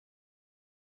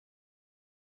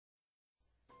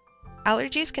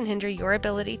Allergies can hinder your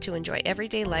ability to enjoy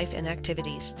everyday life and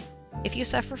activities. If you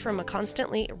suffer from a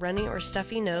constantly runny or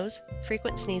stuffy nose,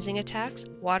 frequent sneezing attacks,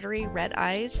 watery red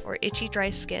eyes, or itchy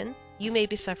dry skin, you may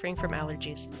be suffering from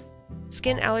allergies.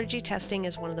 Skin allergy testing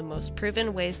is one of the most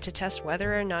proven ways to test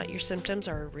whether or not your symptoms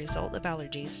are a result of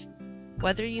allergies.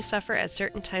 Whether you suffer at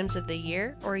certain times of the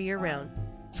year or year-round,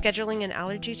 scheduling an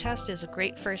allergy test is a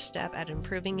great first step at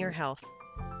improving your health.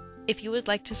 If you would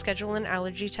like to schedule an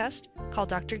allergy test, call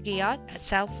Dr. Guillot at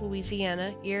South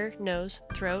Louisiana Ear, Nose,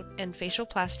 Throat, and Facial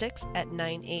Plastics at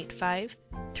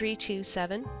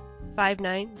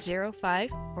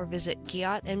 985-327-5905 or visit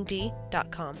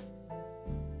guillotmd.com.